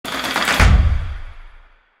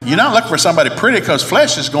You're not looking for somebody pretty because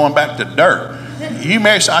flesh is going back to dirt. You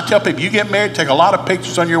marry, I tell people, you get married, take a lot of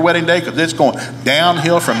pictures on your wedding day because it's going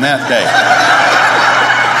downhill from that day.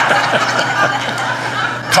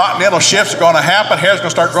 Continental shifts are going to happen. Hair's going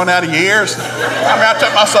to start growing out of your ears. I mean, I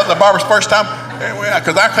took my son to the barber's first time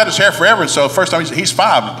because I cut his hair forever. So the first time, he's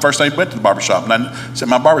 5. The first time he went to the barber shop. And I said,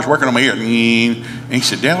 my barber's working on my ear. And he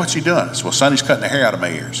said, Dad, what's he doing? I said, well, son, he's cutting the hair out of my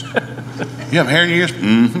ears. You have hair in your ears?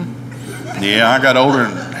 Mm-hmm. Yeah, I got older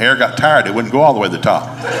and hair got tired. It wouldn't go all the way to the top.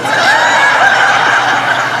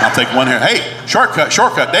 I'll take one hair. Hey, shortcut,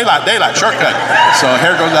 daylight, shortcut. So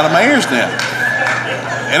hair goes out of my ears now.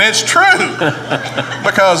 And it's true.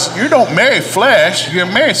 Because you don't marry flesh, you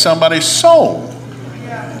marry somebody's soul.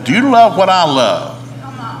 Do you love what I love?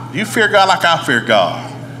 Do you fear God like I fear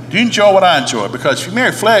God? Do you enjoy what I enjoy? Because if you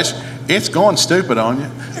marry flesh, it's going stupid on you.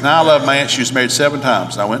 Now I love my aunt. She was married 7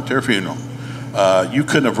 times. And I went to her funeral. You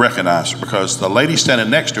couldn't have recognized her because the lady standing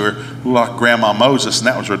next to her looked like Grandma Moses, and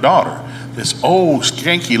that was her daughter. This old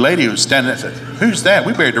skanky lady was standing there and said, who's that?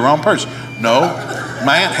 We buried the wrong person. No,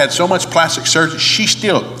 my aunt had so much plastic surgery, she's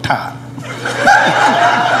still tight.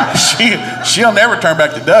 She'll never turn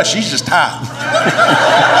back to dust. She's just tight.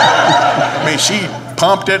 I mean, she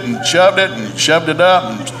pumped it and shoved it up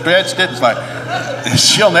and stretched it. It's like,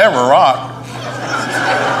 she'll never rock.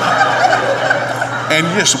 And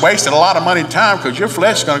you just wasted a lot of money and time because your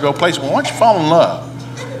flesh is going to go places. Well, why don't you fall in love?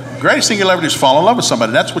 The greatest thing you'll ever do is fall in love with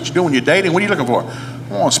somebody. That's what you do when you're dating. What are you looking for?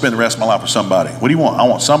 I want to spend the rest of my life with somebody. What do you want? I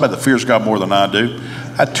want somebody that fears God more than I do.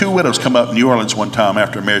 I had 2 widows come up in New Orleans one time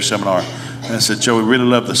after a marriage seminar. And I said, Joe, we really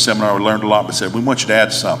loved the seminar. We learned a lot. But said, we want you to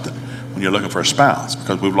add something when you're looking for a spouse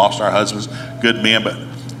because we've lost our husbands, good men, but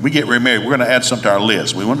we get remarried. We're going to add something to our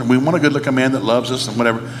list. We want a good-looking man that loves us and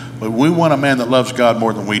whatever. But we want a man that loves God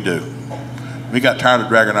more than we do. We got tired of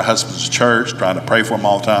dragging our husbands to church, trying to pray for them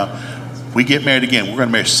all the time. We get married again. We're going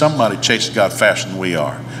to marry somebody that chases God faster than we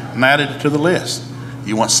are. And I added it to the list.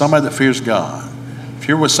 You want somebody that fears God. If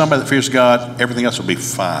you're with somebody that fears God, everything else will be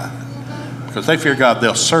fine. Because they fear God,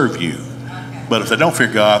 they'll serve you. But if they don't fear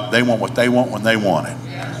God, they want what they want when they want it.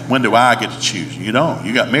 When do I get to choose? You don't.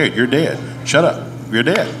 You got married. You're dead. Shut up. You're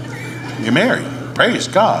dead. You're married. Praise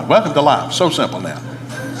God. Welcome to life. So simple now.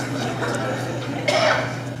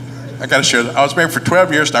 I got to share that. I was married for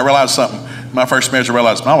 12 years and I realized something. My first marriage, I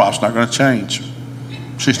realized my wife's not going to change.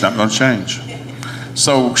 She's not going to change.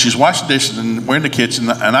 So she's washing dishes and we're in the kitchen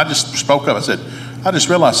and I just spoke up. I said, I just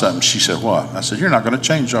realized something. She said, what? I said, you're not going to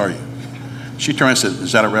change, are you? She turned and said,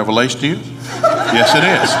 is that a revelation to you? Yes, it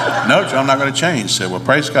is. No, I'm not going to change. I said, well,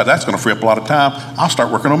 praise God. That's going to free up a lot of time. I'll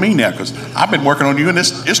start working on me now because I've been working on you and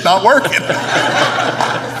it's not working.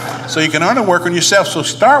 So you can only work on yourself. So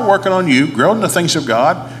start working on you, grow in the things of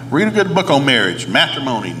God. Read a good book on marriage,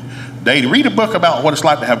 matrimony, dating. Read a book about what it's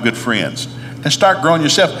like to have good friends. And start growing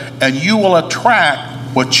yourself. And you will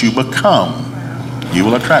attract what you become. You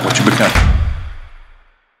will attract what you become.